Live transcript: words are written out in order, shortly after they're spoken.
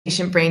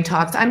Patient Brain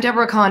Talks. I'm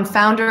Deborah Kahn,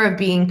 founder of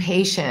Being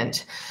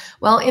Patient.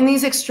 Well, in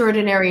these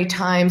extraordinary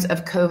times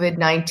of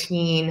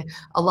COVID-19,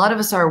 a lot of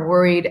us are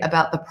worried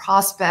about the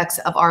prospects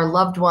of our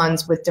loved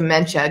ones with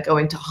dementia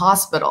going to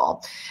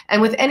hospital.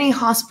 And with any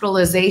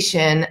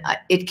hospitalization,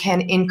 it can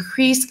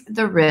increase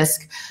the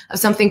risk of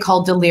something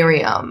called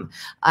delirium.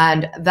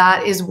 And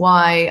that is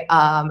why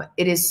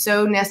it is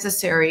so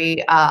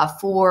necessary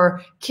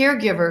for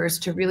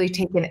caregivers to really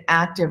take an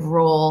active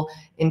role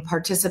in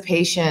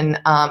participation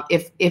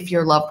if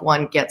your loved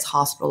one gets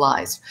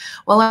hospitalized.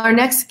 Well, our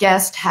next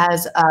guest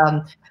has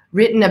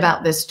written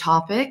about this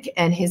topic,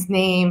 and his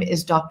name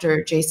is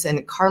Dr.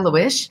 Jason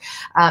Karlawish.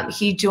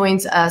 He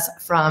joins us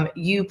from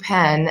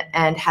UPenn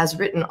and has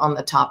written on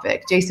the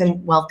topic.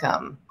 Jason,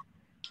 welcome.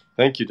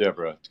 Thank you,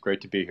 Deborah. It's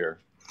great to be here.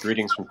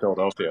 Greetings from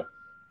Philadelphia.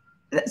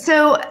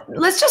 So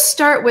let's just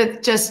start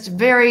with just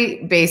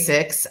very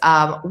basics.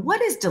 What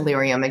is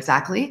delirium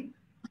exactly?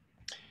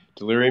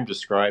 Delirium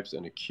describes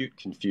an acute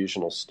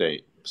confusional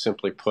state.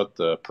 Simply put,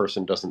 the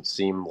person doesn't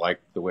seem like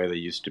the way they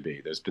used to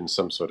be. There's been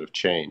some sort of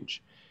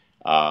change.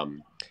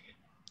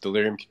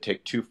 Delirium can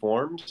take two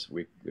forms.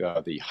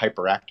 The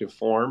hyperactive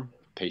form,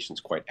 the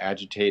patient's quite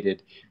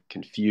agitated,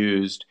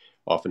 confused,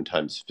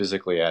 oftentimes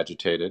physically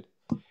agitated,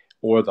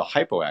 or the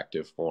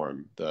hypoactive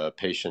form, the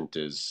patient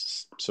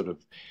is sort of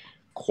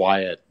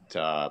quiet,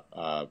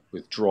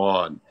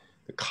 withdrawn.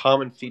 The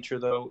common feature,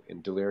 though,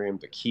 in delirium,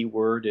 the key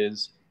word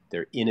is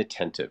they're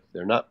inattentive.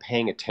 They're not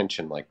paying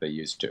attention like they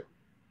used to.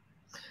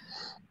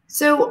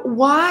 So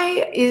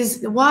why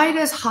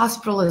does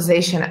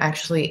hospitalization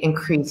actually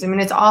increase? I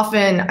mean, it's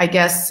often, I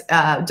guess,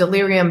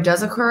 delirium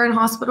does occur in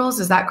hospitals.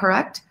 Is that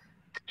correct?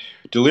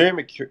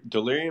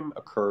 Delirium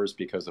occurs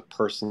because a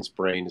person's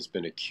brain has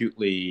been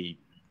acutely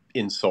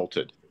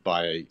insulted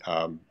by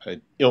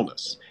an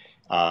illness,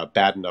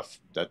 bad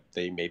enough that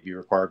they maybe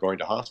require going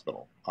to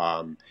hospital.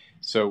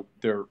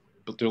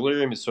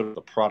 Delirium is sort of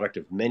the product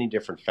of many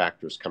different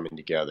factors coming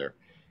together.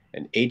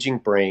 An aging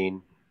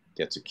brain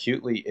gets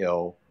acutely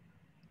ill,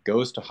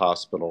 goes to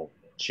hospital,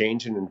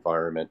 change in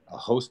environment, a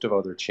host of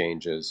other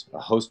changes, a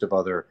host of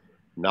other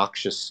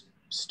noxious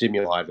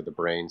stimuli to the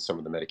brain, some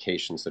of the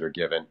medications that are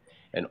given.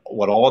 And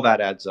what all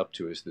that adds up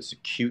to is this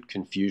acute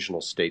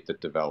confusional state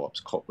that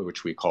develops,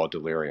 which we call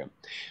delirium.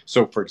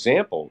 So, for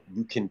example,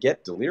 you can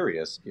get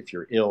delirious if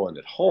you're ill and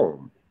at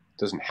home. It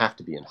doesn't have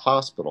to be in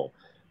hospital,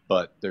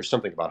 but there's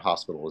something about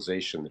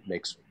hospitalization that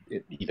makes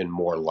it even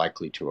more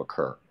likely to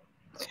occur.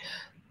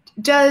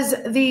 Are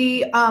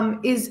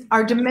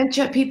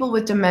people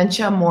with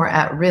dementia more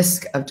at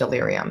risk of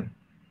delirium?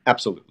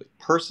 Absolutely.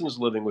 Persons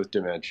living with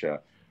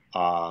dementia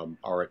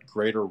are at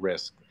greater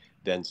risk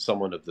than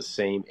someone of the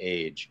same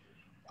age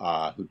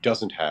who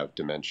doesn't have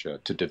dementia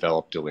to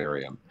develop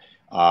delirium.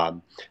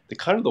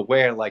 The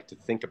way I like to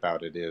think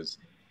about it is,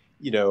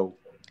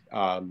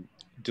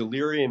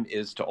 delirium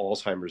is to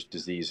Alzheimer's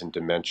disease and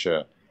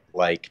dementia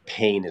like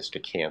pain is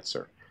to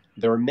cancer.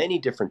 There are many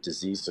different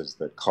diseases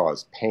that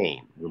cause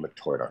pain,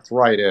 rheumatoid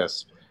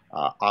arthritis,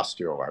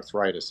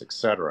 osteoarthritis,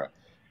 etc.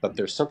 But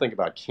there's something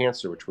about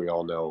cancer, which we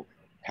all know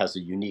has a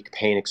unique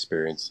pain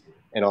experience,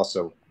 and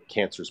also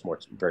cancer is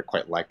very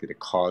quite likely to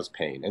cause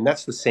pain. And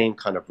that's the same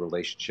kind of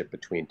relationship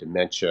between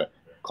dementia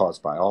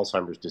caused by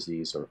Alzheimer's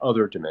disease or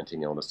other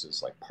dementing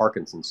illnesses like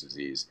Parkinson's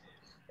disease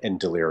and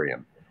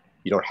delirium.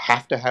 You don't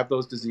have to have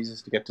those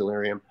diseases to get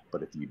delirium,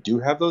 but if you do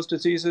have those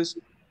diseases,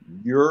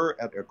 you're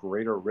at a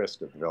greater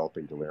risk of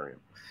developing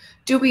delirium.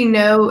 Do we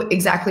know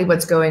exactly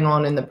what's going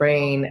on in the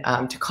brain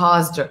to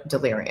cause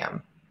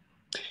delirium?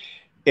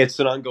 It's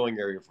an ongoing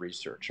area of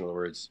research. In other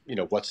words,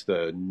 what's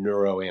the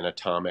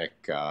neuroanatomic,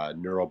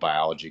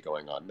 neurobiology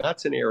going on?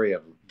 That's an area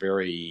of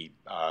very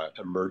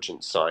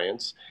emergent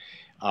science.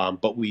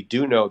 But we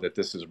do know that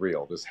this is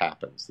real. This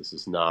happens. This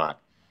is not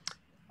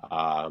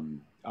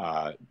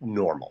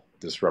normal.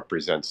 This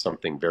represents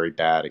something very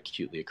bad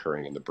acutely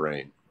occurring in the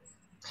brain.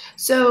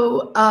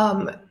 So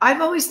I've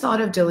always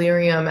thought of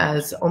delirium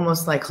as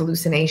almost like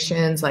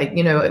hallucinations, like,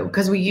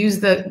 because we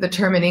use the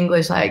term in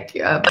English, like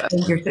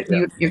you're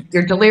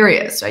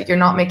delirious, right? You're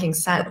not making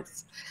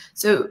sense.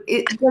 So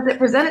does it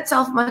present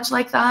itself much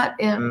like that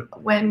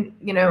when,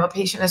 a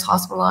patient is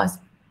hospitalized?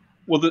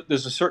 Well,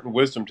 there's a certain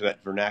wisdom to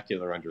that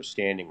vernacular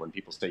understanding when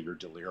people say you're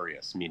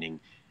delirious, meaning,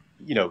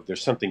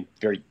 there's something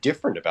very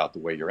different about the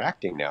way you're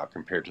acting now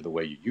compared to the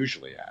way you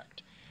usually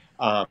act.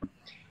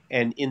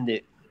 And in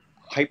the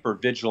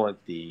hypervigilant,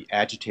 the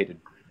agitated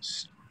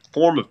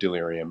form of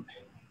delirium,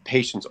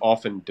 patients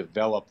often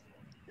develop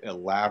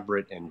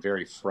elaborate and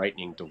very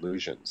frightening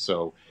delusions.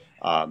 So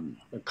a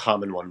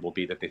common one will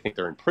be that they think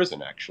they're in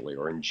prison, actually,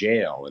 or in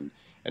jail,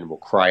 and will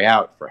cry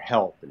out for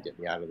help and get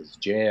me out of this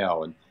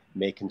jail, and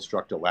may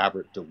construct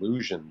elaborate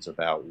delusions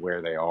about where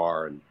they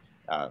are, and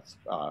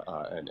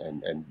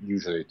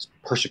usually it's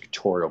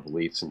persecutorial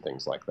beliefs and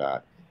things like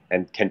that,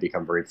 and can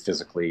become very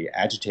physically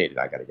agitated.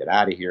 I got to get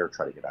out of here,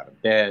 try to get out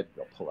of bed.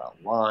 They'll pull out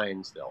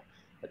lines. They'll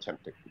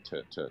attempt to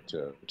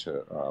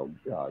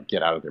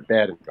get out of their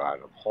bed and go out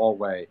of the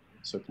hallway.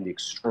 So it can be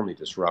extremely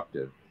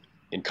disruptive.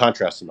 In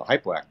contrast, in the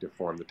hypoactive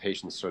form, the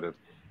patients sort of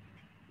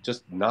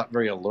just not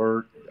very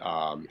alert,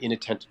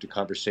 inattentive to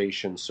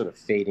conversation, sort of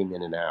fading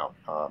in and out.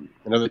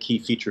 Another key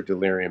feature of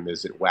delirium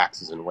is it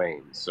waxes and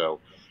wanes. So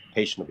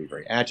patient will be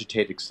very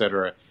agitated, et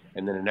cetera,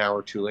 and then an hour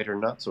or two later,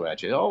 not so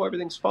agitated. Oh,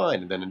 everything's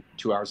fine. And then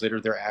 2 hours later,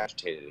 they're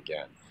agitated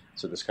again.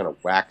 So this kind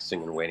of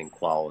waxing and waning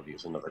quality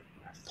is another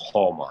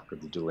hallmark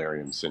of the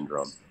delirium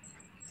syndrome.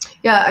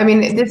 Yeah, I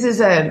mean,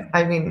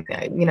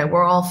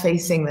 we're all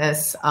facing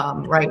this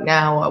right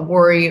now, a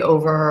worry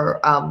over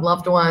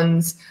loved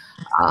ones,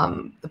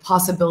 the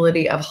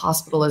possibility of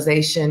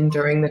hospitalization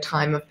during the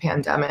time of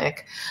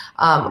pandemic.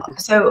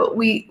 So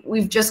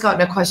we've just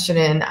gotten a question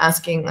in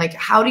asking, like,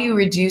 how do you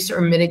reduce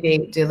or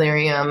mitigate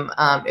delirium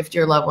if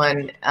your loved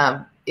one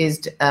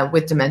is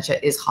with dementia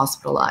is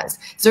hospitalized?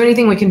 Is there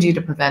anything we can do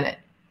to prevent it?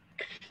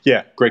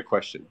 Yeah, great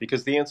question.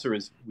 Because the answer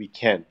is we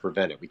can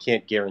prevent it. We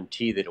can't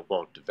guarantee that it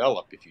won't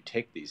develop if you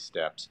take these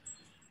steps.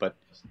 But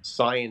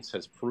science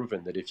has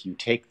proven that if you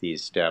take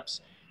these steps,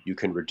 you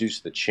can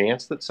reduce the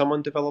chance that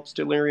someone develops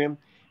delirium.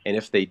 And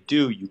if they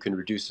do, you can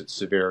reduce its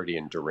severity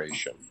and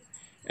duration.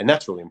 And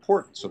that's really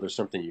important. So there's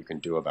something you can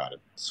do about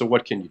it. So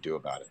what can you do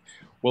about it?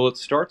 Well, it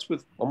starts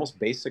with almost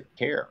basic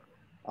care.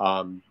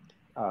 Um,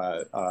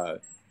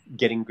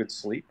 Getting good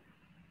sleep.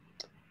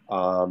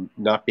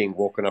 Not being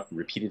woken up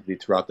repeatedly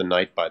throughout the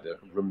night by the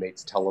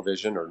roommate's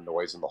television or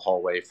noise in the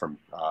hallway from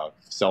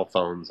cell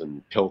phones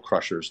and pill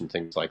crushers and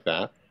things like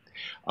that.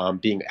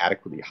 Being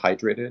adequately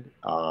hydrated.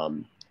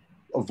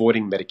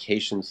 Avoiding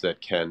medications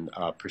that can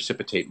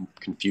precipitate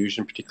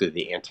confusion,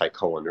 particularly the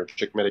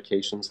anticholinergic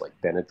medications like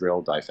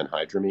Benadryl,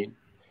 diphenhydramine.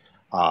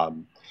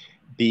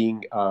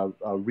 Being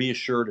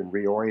reassured and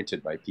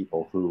reoriented by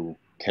people who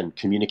can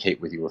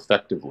communicate with you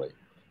effectively.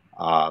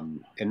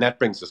 And that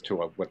brings us to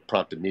what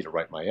prompted me to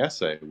write my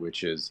essay,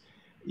 which is,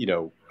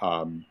 the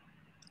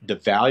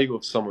value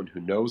of someone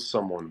who knows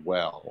someone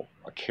well,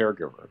 a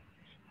caregiver,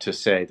 to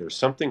say there's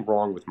something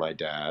wrong with my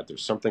dad,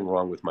 there's something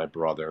wrong with my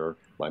brother,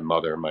 my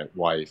mother, my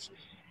wife,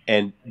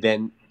 and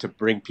then to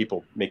bring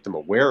people, make them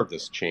aware of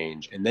this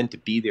change, and then to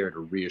be there to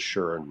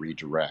reassure and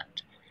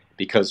redirect.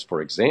 Because, for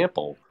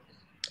example,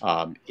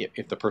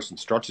 if the person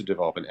starts to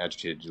develop an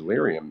agitated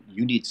delirium,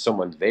 you need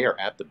someone there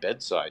at the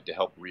bedside to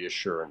help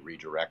reassure and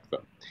redirect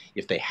them.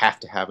 If they have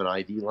to have an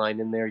IV line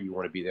in there, you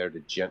want to be there to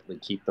gently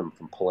keep them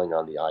from pulling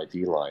on the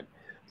IV line.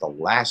 The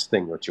last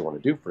thing that you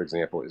want to do, for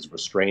example, is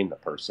restrain the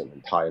person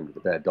and tie them to the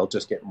bed. They'll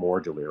just get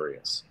more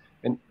delirious.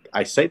 And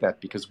I say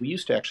that because we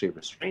used to actually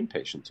restrain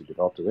patients who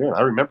developed delirium.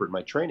 I remember in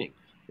my training,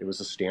 it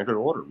was a standard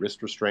order,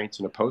 wrist restraints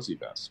and a posy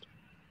vest.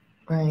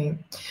 Right.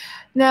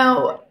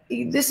 Now,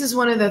 this is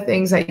one of the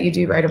things that you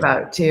do write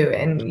about too,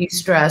 and you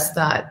stress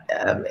that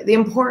the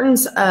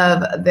importance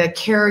of the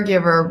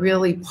caregiver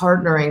really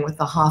partnering with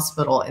the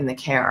hospital in the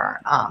care.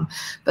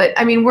 But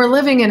I mean, we're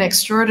living in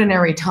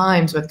extraordinary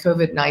times with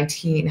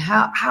COVID-19.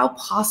 How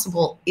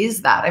possible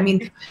is that? I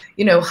mean,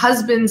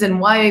 husbands and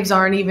wives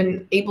aren't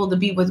even able to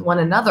be with one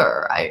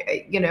another.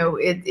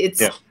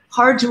 It's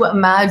hard to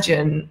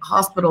imagine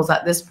hospitals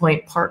at this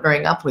point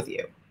partnering up with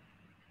you.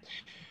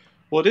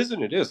 Well, it is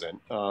and it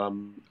isn't.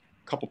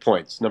 Couple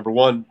points. Number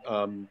one,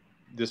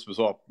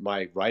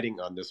 my writing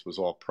on this was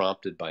all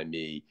prompted by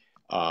me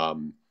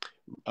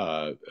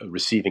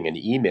receiving an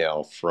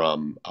email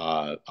from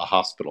a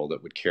hospital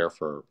that would care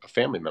for a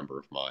family member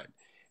of mine.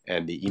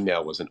 And the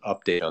email was an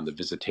update on the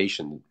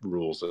visitation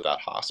rules of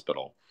that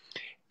hospital.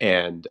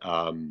 And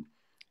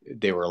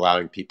they were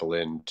allowing people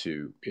in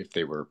if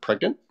they were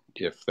pregnant,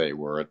 if they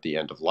were at the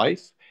end of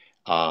life,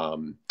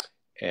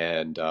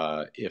 and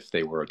if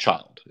they were a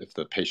child, if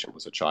the patient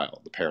was a child,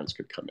 the parents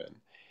could come in.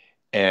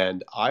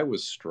 And I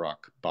was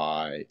struck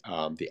by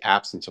the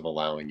absence of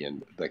allowing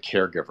in the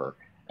caregiver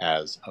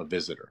as a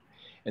visitor.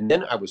 And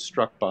then I was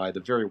struck by the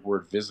very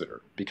word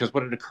visitor, because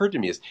what had occurred to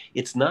me is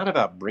it's not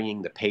about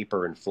bringing the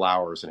paper and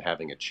flowers and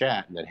having a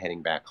chat and then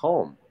heading back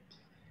home.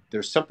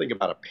 There's something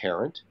about a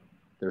parent.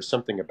 There's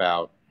something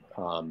about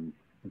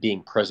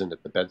being present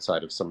at the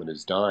bedside of someone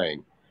who's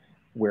dying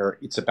where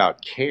it's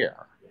about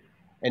care.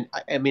 And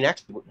I mean,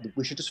 actually,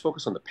 we should just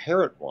focus on the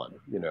parent one.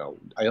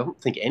 I don't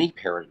think any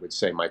parent would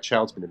say, my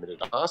child's been admitted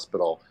to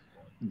hospital,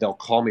 they'll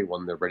call me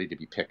when they're ready to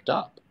be picked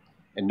up.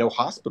 And no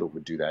hospital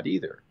would do that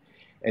either.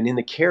 And in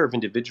the care of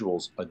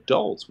individuals,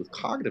 adults with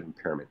cognitive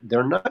impairment,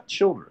 they're not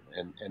children.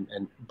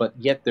 But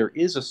yet there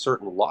is a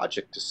certain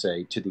logic to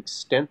say, to the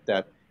extent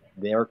that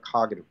their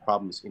cognitive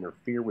problems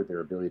interfere with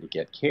their ability to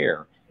get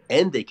care,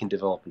 and they can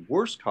develop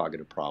worse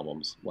cognitive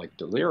problems like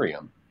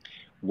delirium,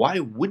 why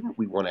wouldn't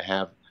we want to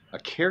have a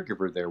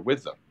caregiver there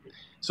with them?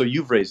 So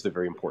you've raised a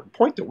very important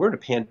point, that we're in a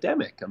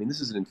pandemic. I mean, this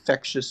is an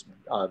infectious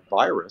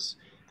virus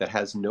that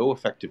has no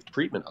effective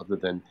treatment other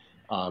than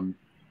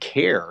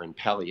care and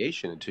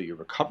palliation until you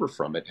recover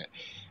from it.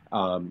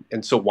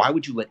 And so why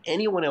would you let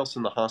anyone else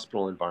in the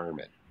hospital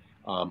environment,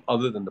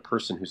 other than the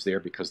person who's there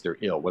because they're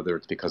ill, whether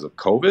it's because of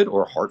COVID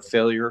or heart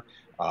failure,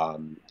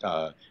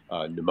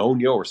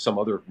 pneumonia, or some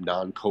other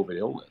non-COVID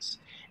illness?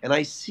 And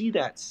I see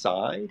that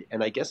side,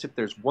 and I guess if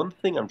there's one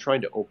thing I'm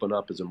trying to open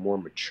up is a more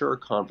mature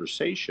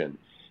conversation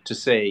to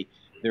say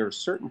there are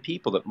certain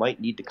people that might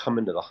need to come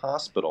into the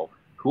hospital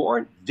who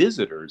aren't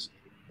visitors,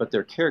 but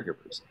they're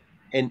caregivers.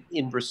 And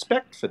in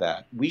respect for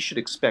that, we should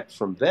expect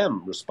from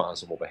them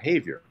responsible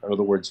behavior. In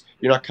other words,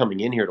 you're not coming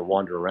in here to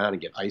wander around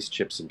and get ice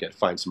chips and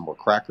find some more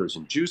crackers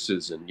and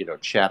juices and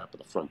chat up at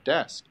the front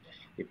desk.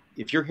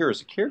 If you're here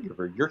as a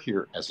caregiver, you're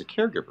here as a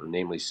caregiver,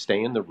 namely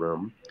stay in the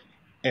room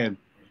and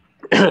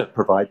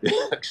provide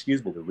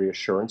the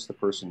reassurance the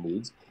person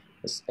needs,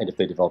 and if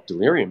they develop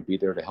delirium, be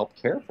there to help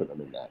care for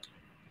them in that.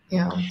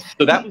 Yeah.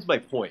 So that was my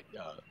point.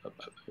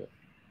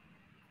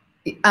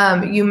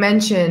 You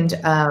mentioned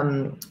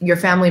your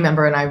family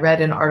member, and I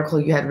read an article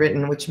you had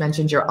written which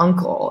mentioned your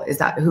uncle. Is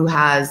that who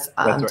has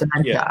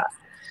dementia?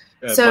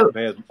 Yeah. So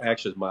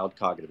actually, mild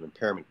cognitive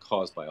impairment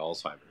caused by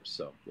Alzheimer's.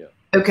 So yeah.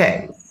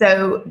 Okay,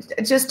 so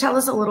just tell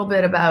us a little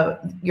bit about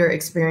your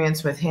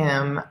experience with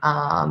him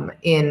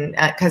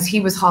because he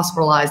was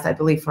hospitalized, I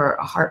believe, for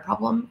a heart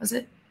problem, was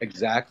it?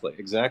 Exactly.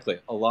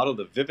 A lot of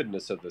the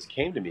vividness of this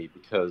came to me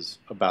because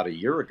about a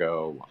year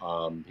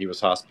ago, he was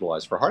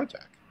hospitalized for a heart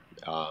attack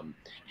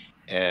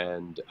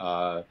and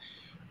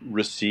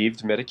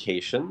received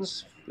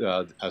medications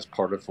as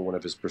part of one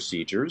of his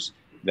procedures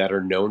that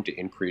are known to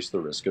increase the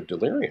risk of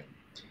delirium.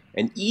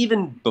 And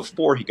even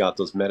before he got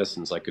those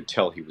medicines, I could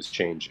tell he was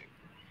changing.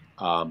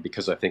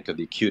 Because I think of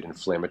the acute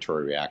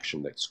inflammatory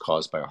reaction that's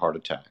caused by a heart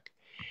attack.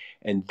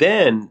 And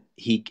then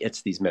he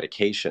gets these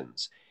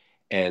medications.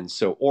 And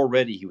so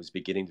already he was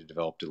beginning to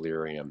develop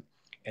delirium.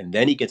 And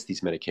then he gets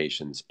these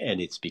medications, and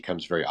it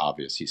becomes very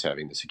obvious he's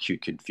having this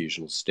acute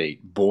confusional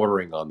state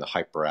bordering on the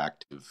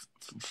hyperactive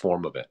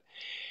form of it.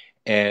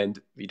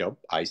 And,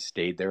 I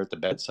stayed there at the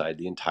bedside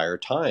the entire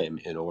time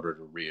in order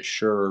to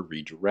reassure,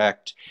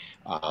 redirect,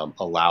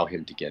 allow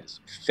him to get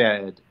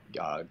fed,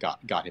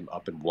 got him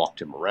up and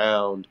walked him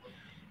around.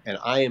 And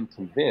I am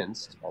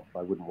convinced,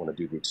 I wouldn't want to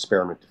do the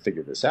experiment to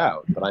figure this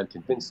out, but I'm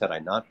convinced had I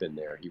not been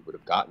there, he would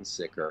have gotten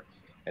sicker.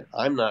 And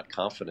I'm not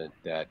confident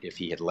that if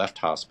he had left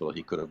hospital,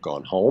 he could have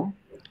gone home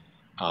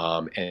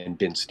and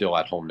been still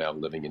at home now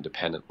living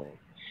independently.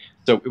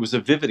 So it was a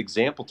vivid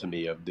example to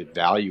me of the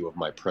value of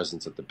my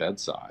presence at the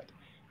bedside.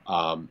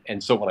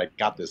 And so when I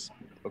got this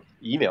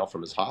email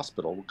from his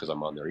hospital, because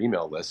I'm on their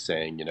email list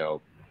saying,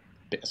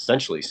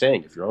 essentially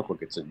saying, if your uncle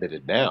gets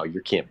admitted now,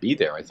 you can't be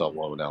there. I thought,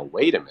 well, now,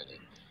 wait a minute.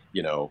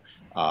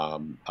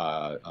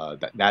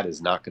 That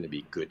is not going to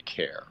be good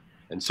care.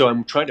 And so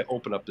I'm trying to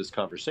open up this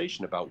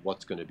conversation about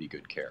what's going to be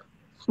good care.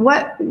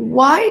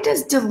 Why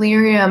does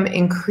delirium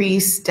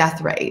increase death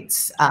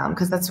rates?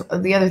 Because that's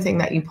the other thing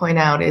that you point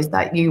out is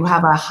that you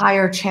have a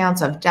higher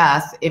chance of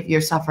death if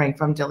you're suffering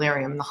from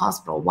delirium in the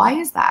hospital. Why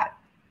is that?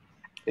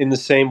 In the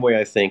same way,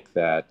 I think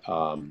that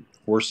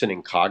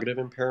worsening cognitive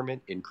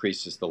impairment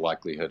increases the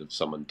likelihood of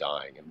someone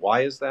dying. And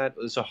why is that?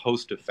 There's a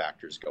host of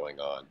factors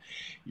going on.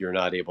 You're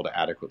not able to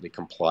adequately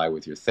comply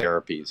with your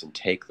therapies and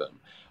take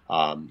them.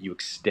 You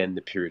extend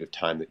the period of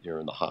time that you're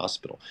in the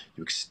hospital.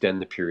 You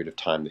extend the period of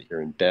time that you're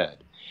in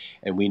bed.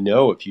 And we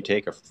know if you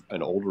take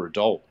an older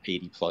adult,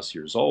 80 plus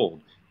years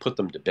old, put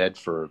them to bed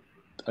for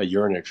a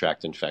urinary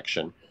tract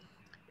infection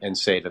and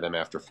say to them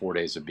after 4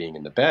 days of being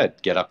in the bed,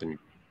 get up and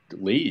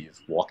leave,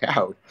 walk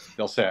out,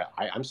 they'll say,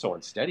 I'm so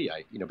unsteady,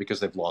 because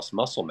they've lost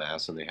muscle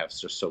mass and they have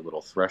just so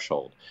little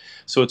threshold.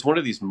 So it's one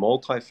of these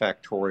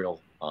multifactorial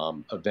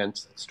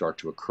events that start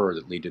to occur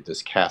that lead to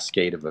this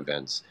cascade of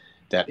events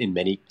that in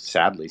many,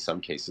 sadly,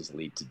 some cases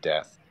lead to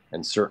death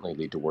and certainly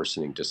lead to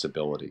worsening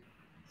disability.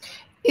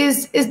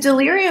 Is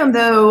delirium,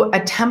 though, a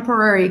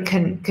temporary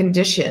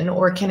condition,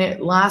 or can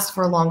it last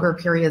for longer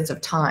periods of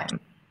time?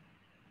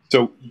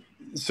 So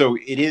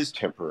it is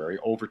temporary.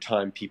 Over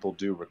time, people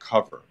do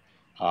recover.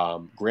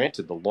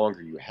 Granted, the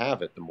longer you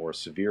have it, the more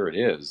severe it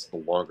is, the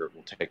longer it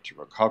will take to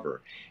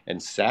recover.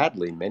 And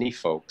sadly, many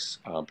folks,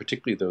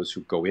 particularly those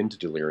who go into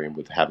delirium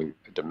with having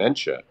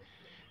dementia,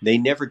 they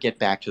never get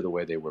back to the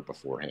way they were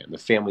beforehand. The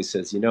family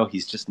says,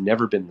 he's just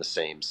never been the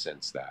same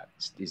since that.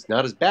 He's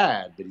not as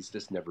bad, but he's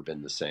just never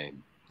been the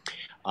same.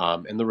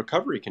 And the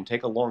recovery can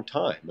take a long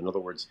time. In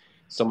other words,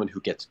 someone who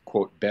gets,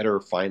 quote,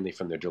 better finally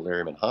from their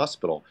delirium in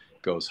hospital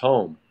goes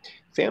home.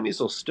 Families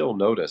will still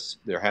notice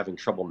they're having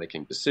trouble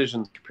making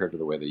decisions compared to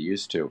the way they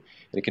used to.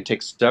 And it can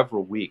take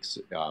several weeks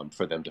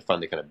for them to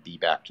finally kind of be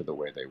back to the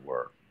way they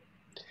were.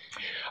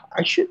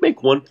 I should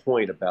make one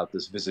point about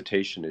this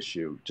visitation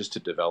issue just to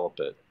develop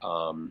it.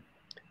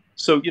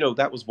 So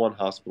that was one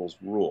hospital's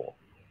rule.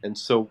 And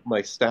so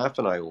my staff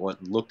and I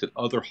went and looked at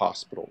other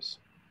hospitals.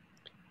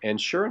 And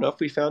sure enough,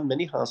 we found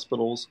many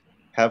hospitals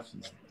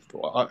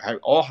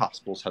all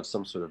hospitals have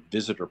some sort of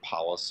visitor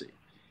policy.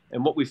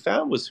 And what we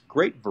found was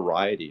great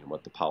variety in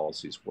what the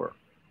policies were.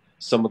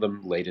 Some of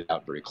them laid it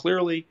out very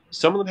clearly.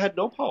 Some of them had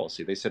no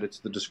policy. They said it's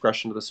the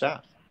discretion of the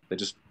staff.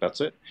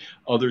 That's it.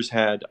 Others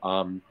had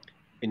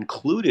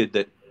included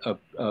that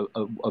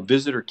a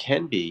visitor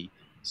can be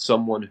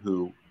someone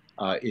who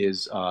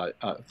is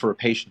for a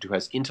patient who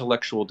has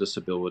intellectual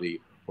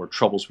disability or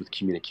troubles with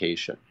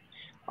communication.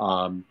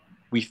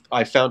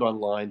 I found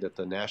online that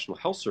the National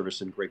Health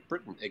Service in Great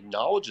Britain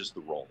acknowledges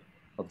the role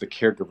of the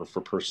caregiver for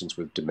persons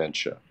with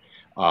dementia.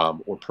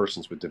 or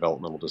persons with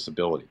developmental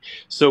disability.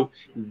 So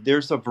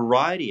there's a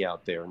variety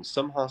out there, and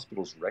some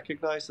hospitals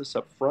recognize this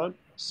up front,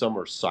 some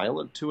are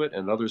silent to it,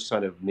 and others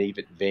kind of leave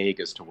it vague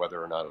as to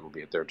whether or not it'll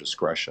be at their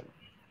discretion.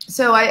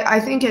 So I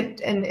think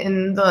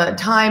in the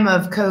time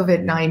of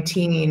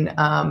COVID-19,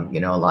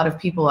 a lot of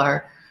people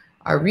are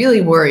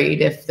really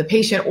worried if the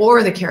patient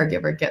or the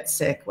caregiver gets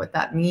sick, what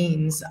that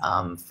means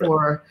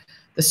for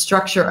the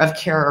structure of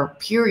care,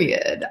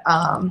 period.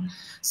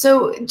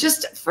 So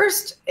just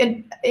first,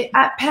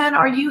 at Penn,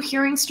 are you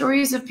hearing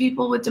stories of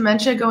people with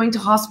dementia going to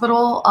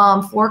hospital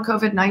for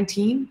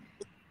COVID-19?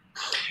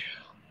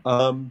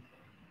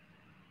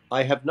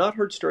 I have not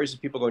heard stories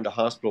of people going to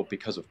hospital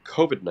because of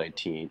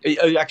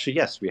COVID-19. Actually,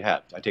 yes, we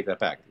have. I take that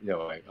back.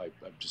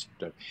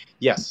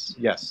 Yes,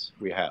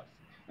 we have.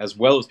 As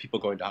well as people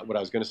going to, what I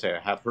was going to say, I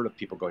have heard of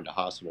people going to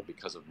hospital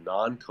because of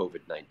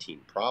non-COVID-19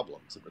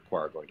 problems that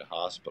require going to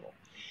hospital.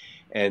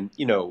 And,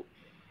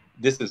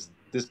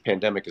 this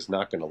pandemic is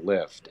not going to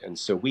lift. And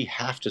so we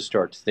have to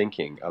start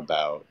thinking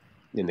about,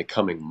 in the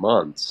coming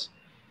months,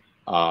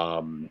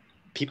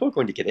 people are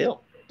going to get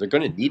ill. They're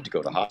going to need to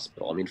go to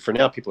hospital. I mean, for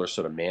now, people are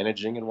sort of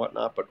managing and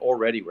whatnot, but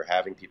already we're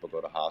having people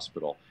go to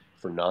hospital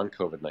for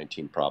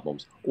non-COVID-19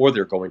 problems, or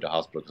they're going to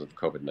hospital because of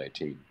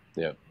COVID-19.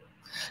 Yeah.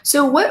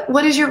 So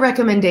what is your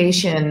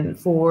recommendation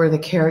for the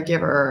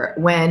caregiver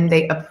when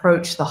they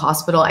approach the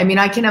hospital? I mean,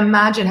 I can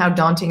imagine how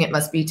daunting it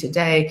must be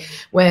today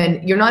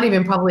when you're not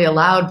even probably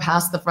allowed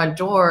past the front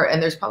door,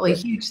 and there's probably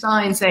huge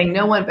signs saying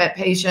no one but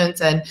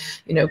patients, and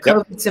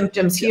COVID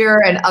symptoms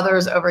here and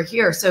others over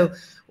here. So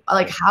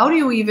how do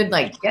you even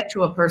get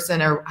to a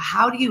person, or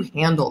how do you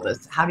handle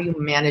this? How do you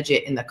manage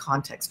it in the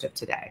context of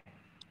today?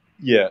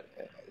 Yeah,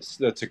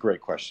 that's a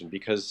great question,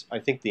 because I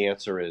think the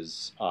answer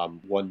is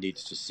one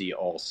needs to see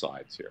all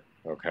sides here.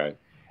 Okay.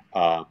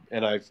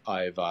 And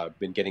I've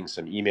been getting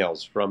some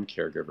emails from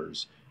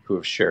caregivers who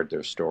have shared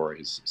their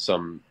stories,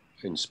 some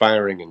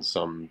inspiring and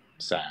some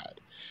sad.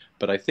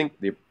 But I think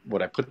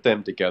when I put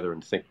them together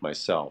and think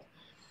myself,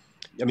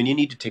 I mean, you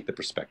need to take the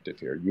perspective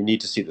here. You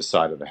need to see the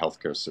side of the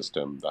healthcare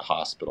system, the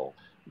hospital,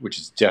 which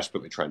is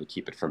desperately trying to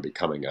keep it from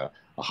becoming a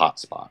hot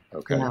spot.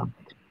 Okay. Yeah.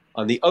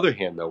 On the other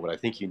hand, though, what I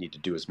think you need to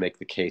do is make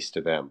the case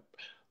to them.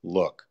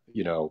 Look,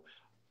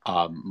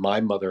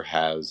 my mother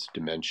has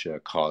dementia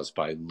caused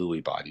by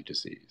Lewy body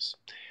disease,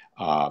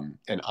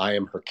 and I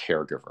am her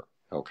caregiver.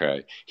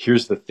 Okay.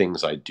 Here's the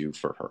things I do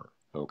for her.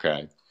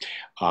 Okay.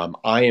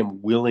 I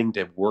am willing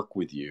to work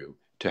with you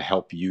to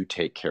help you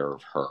take care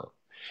of her.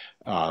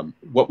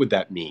 What would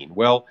that mean?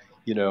 Well,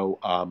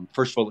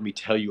 first of all, let me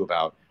tell you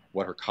about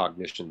what her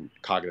cognitive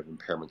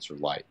impairments are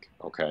like.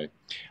 Okay.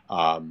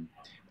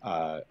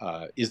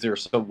 Is there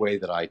some way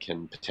that I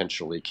can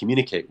potentially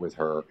communicate with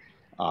her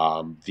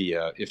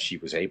via, if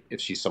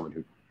she's someone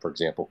who, for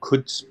example,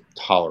 could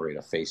tolerate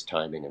a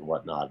FaceTiming and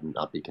whatnot and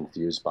not be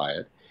confused by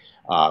it?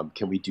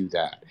 Can we do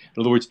that?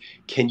 In other words,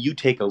 can you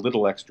take a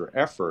little extra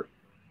effort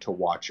to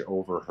watch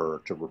over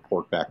her, to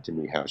report back to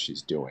me how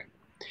she's doing?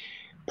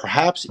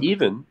 Perhaps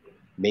even,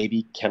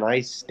 maybe, can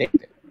I stay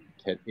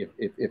there?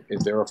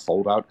 Is there a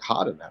fold-out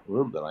cot in that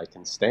room that I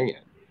can stay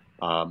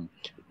in?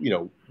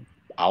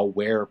 I'll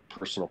wear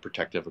personal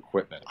protective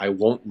equipment. I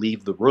won't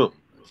leave the room.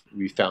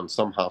 We found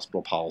some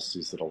hospital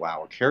policies that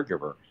allow a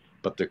caregiver,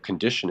 but the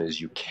condition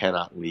is you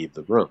cannot leave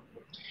the room.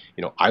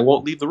 I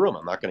won't leave the room.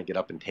 I'm not going to get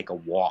up and take a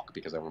walk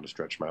because I want to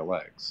stretch my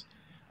legs.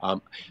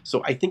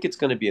 So I think it's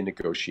going to be a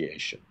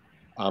negotiation.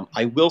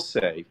 I will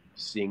say,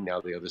 seeing now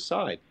the other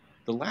side,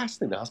 the last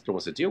thing the hospital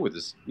wants to deal with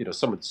is,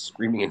 someone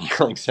screaming and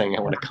yelling, saying,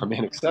 I want to come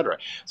in, et cetera.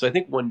 So I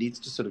think one needs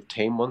to sort of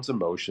tame one's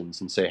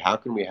emotions and say, how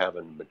can we have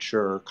a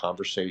mature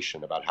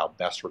conversation about how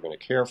best we're going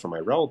to care for my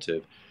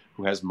relative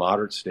who has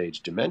moderate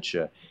stage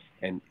dementia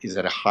and is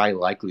at a high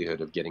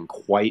likelihood of getting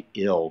quite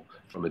ill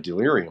from a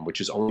delirium,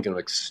 which is only going to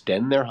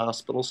extend their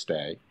hospital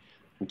stay,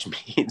 which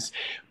means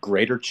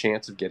greater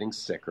chance of getting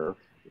sicker,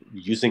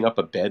 using up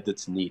a bed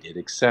that's needed,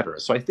 et cetera.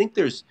 So I think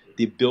there's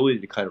the ability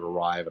to kind of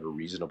arrive at a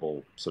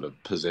reasonable sort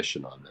of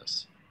position on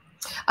this.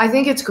 I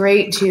think it's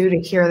great too to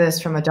hear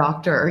this from a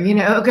doctor,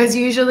 because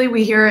usually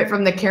we hear it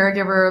from the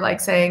caregiver,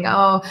 saying,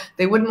 oh,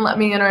 they wouldn't let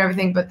me in or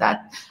everything, but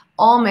that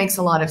all makes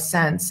a lot of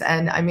sense.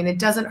 And I mean, it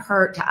doesn't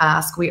hurt to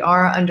ask. We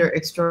are under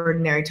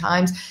extraordinary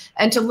times,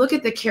 and to look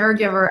at the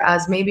caregiver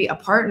as maybe a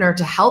partner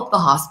to help the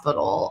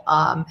hospital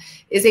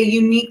is a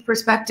unique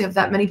perspective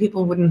that many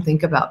people wouldn't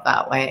think about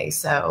that way.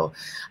 So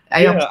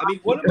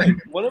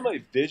one of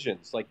my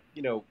visions,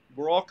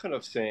 we're all kind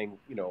of saying,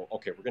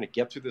 okay, we're going to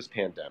get through this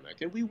pandemic,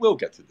 and we will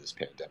get through this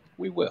pandemic.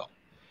 We will.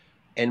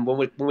 And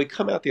when we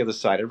come out the other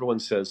side, everyone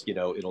says,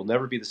 it'll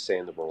never be the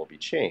same. The world will be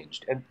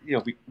changed. And,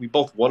 we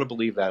both want to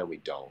believe that and we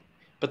don't.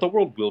 But the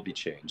world will be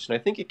changed. And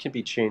I think it can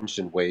be changed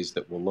in ways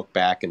that we'll look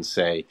back and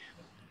say,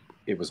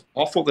 it was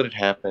awful that it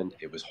happened.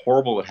 It was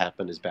horrible it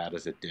happened as bad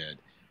as it did.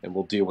 And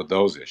we'll deal with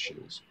those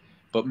issues.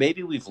 But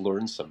maybe we've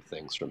learned some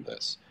things from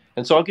this.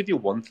 And so I'll give you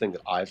one thing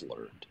that I've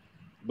learned.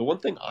 The one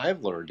thing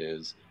I've learned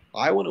is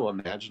I want to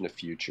imagine a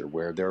future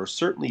where there are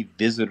certainly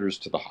visitors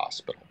to the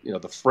hospital,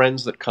 the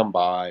friends that come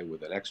by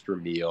with an extra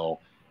meal,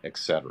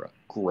 etc.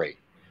 Great.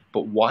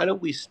 But why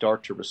don't we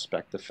start to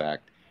respect the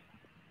fact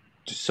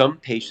some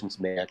patients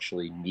may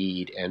actually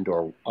need and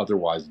or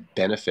otherwise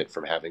benefit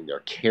from having their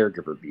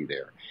caregiver be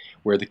there,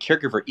 where the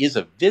caregiver is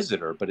a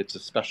visitor, but it's a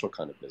special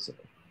kind of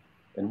visitor.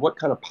 And what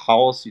kind of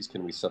policies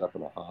can we set up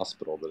in a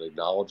hospital that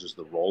acknowledges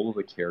the role of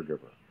the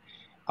caregiver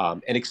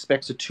and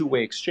expects a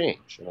two-way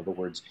exchange? In other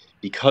words,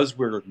 because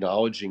we're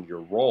acknowledging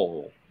your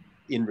role,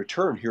 in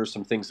return, here are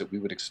some things that we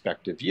would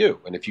expect of you.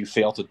 And if you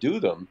fail to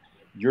do them,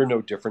 you're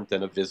no different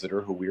than a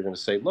visitor who we're going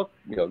to say, look,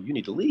 you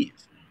need to leave.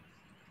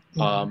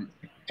 Mm-hmm.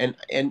 And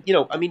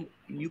I mean,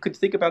 you could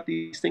think about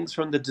these things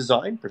from the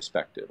design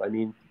perspective. I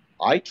mean,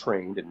 I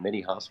trained, and many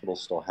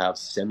hospitals still have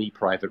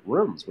semi-private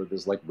rooms where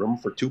there's like room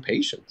for 2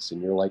 patients,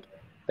 and you're like,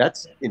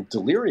 that's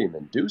delirium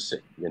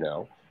inducing,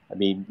 I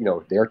mean,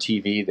 their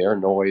TV, their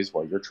noise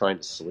while you're trying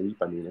to sleep.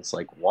 I mean, it's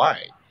like,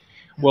 why?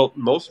 Well,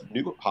 most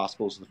new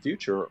hospitals of the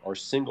future are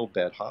single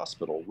bed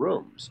hospital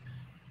rooms.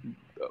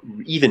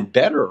 Even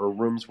better are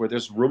rooms where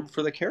there's room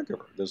for the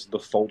caregiver. There's the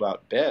fold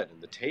out bed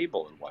and the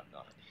table and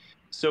whatnot.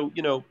 So,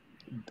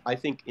 I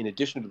think in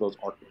addition to those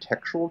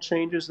architectural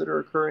changes that are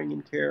occurring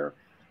in care,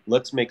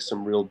 let's make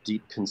some real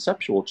deep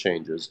conceptual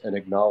changes and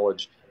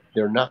acknowledge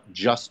they're not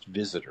just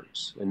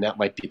visitors. And that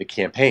might be the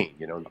campaign,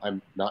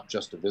 I'm not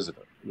just a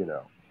visitor,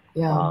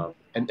 Yeah.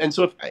 And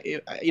so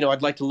if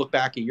I'd like to look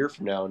back a year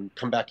from now and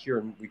come back here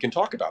and we can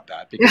talk about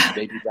that, because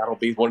maybe that'll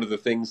be one of the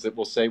things that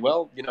we'll say,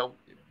 well,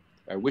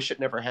 I wish it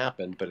never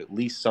happened, but at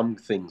least some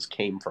things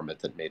came from it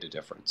that made a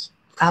difference.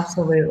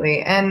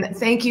 Absolutely. And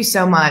thank you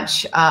so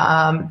much,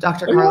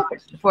 Dr.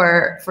 Karlowicz,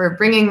 for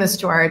bringing this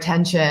to our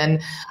attention.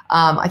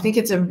 I think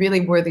it's a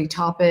really worthy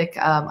topic.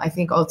 I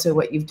think also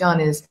what you've done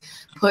is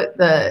put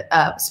the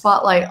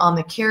spotlight on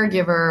the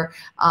caregiver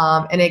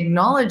and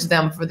acknowledge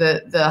them for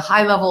the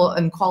high level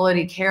and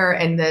quality care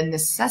and the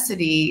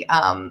necessity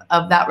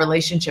of that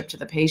relationship to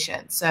the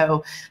patient.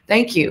 So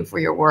thank you for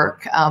your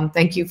work.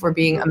 Thank you for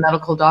being a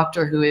medical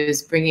doctor who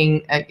is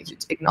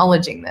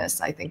acknowledging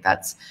this. I think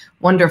that's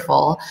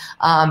wonderful.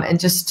 And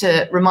just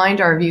to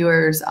remind our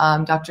viewers,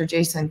 Dr.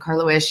 Jason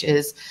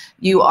Karlowicz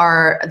you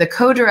are the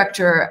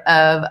co-director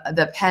of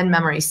the Penn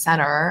Memory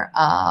Center.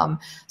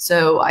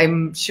 So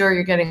I'm sure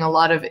you're getting a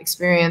lot of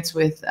experience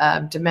with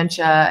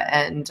dementia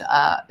and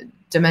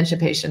dementia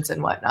patients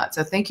and whatnot.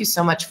 So thank you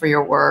so much for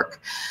your work.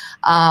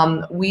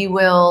 We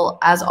will,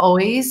 as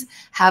always,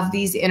 have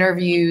these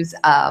interviews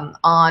on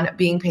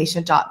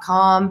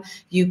beingpatient.com.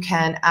 You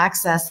can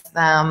access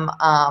them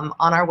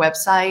on our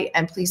website,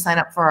 and please sign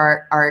up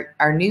for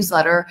our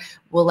newsletter.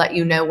 We'll let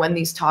you know when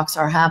these talks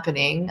are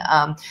happening.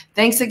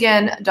 Thanks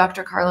again,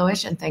 Dr.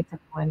 Karlowicz, and thanks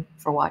everyone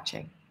for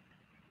watching.